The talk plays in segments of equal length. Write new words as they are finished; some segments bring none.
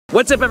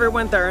What's up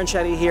everyone, Tarun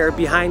Shetty here.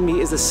 Behind me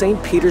is the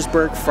St.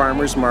 Petersburg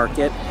Farmers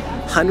Market.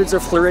 Hundreds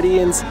of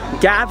Floridians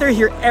gather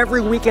here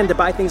every weekend to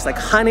buy things like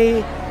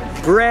honey,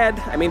 bread,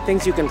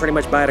 things you can pretty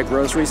much buy at a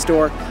grocery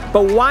store.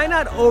 But why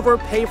not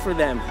overpay for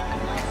them?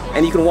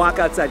 And you can walk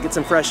outside, get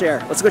some fresh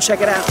air. Let's go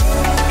check it out.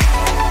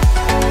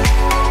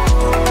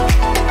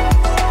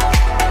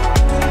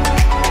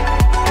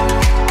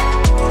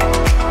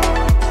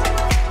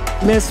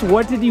 Miss,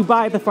 what did you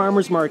buy at the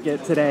farmer's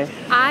market today?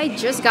 I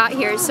just got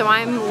here, so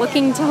I'm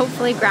looking to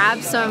hopefully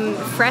grab some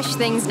fresh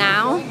things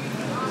now.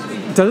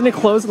 Doesn't it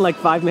close in like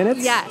 5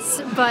 minutes?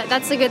 Yes, but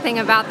that's the good thing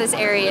about this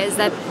area is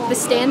that the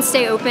stands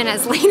stay open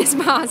as late as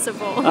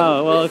possible.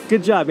 Oh, well,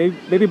 good job.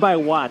 Maybe buy a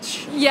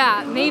watch.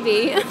 Yeah,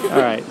 maybe.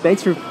 All right,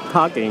 thanks for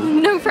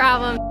talking. No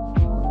problem.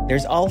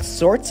 There's all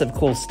sorts of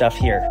cool stuff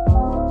here.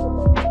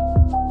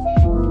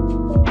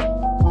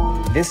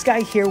 This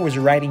guy here was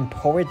writing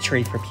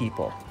poetry for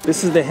people.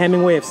 This is the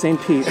Hemingway of St.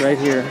 Pete right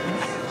here.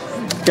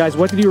 Guys,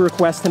 what did you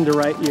request him to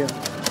write you?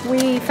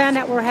 We found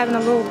out we're having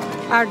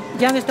our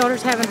youngest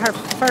daughter's having her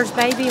first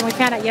baby, and we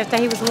found out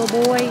yesterday he was a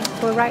little boy.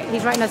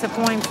 He's writing us a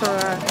poem for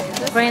our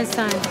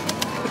grandson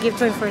to give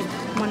to him for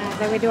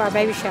when we do our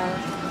baby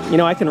shower. You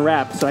know, I can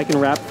rap, so I can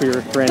rap for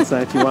your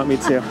grandson if you want me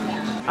to.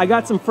 I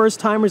got some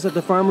first-timers at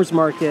the farmer's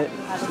market.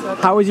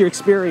 How was your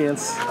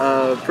experience?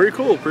 Pretty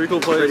cool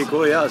place. Pretty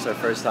cool, yeah. It's our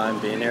first time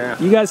being here.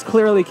 You guys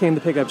clearly came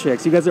to pick up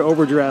chicks. You guys are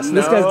overdressed.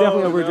 This guy's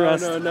definitely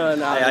overdressed. No.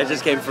 Hey, I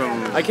just came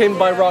from I came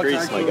by rocks,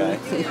 Greece, my guy.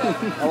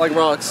 I like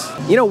rocks.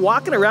 You know,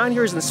 walking around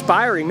here is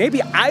inspiring.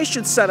 Maybe I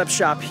should set up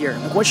shop here.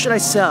 Like, what should I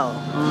sell?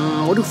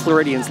 What do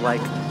Floridians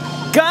like?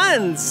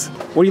 Guns!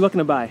 What are you looking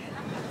to buy?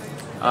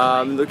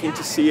 I'm looking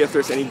to see if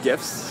there's any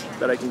gifts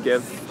that I can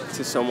give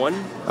to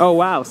someone. Oh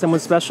wow, someone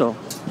special.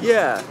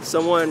 Yeah,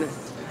 someone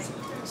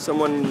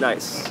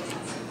nice.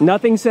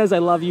 Nothing says I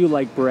love you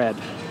like bread.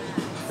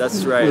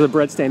 That's right. There's a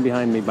bread stand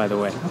behind me, by the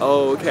way.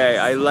 Oh, okay.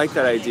 I like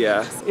that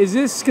idea. Is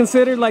this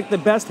considered like the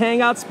best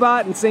hangout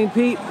spot in St.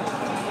 Pete?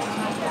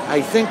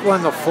 I think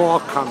when the fall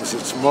comes,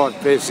 it's more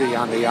busy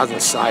on the other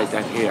side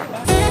than here.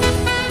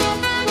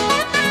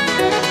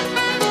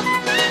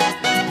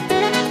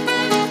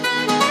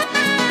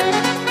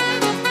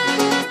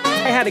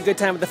 I had a good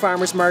time at the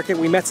farmer's market.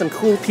 We met some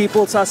cool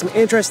people, saw some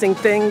interesting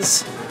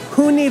things.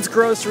 Who needs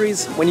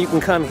groceries when you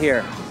can come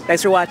here?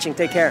 Thanks for watching.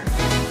 Take care.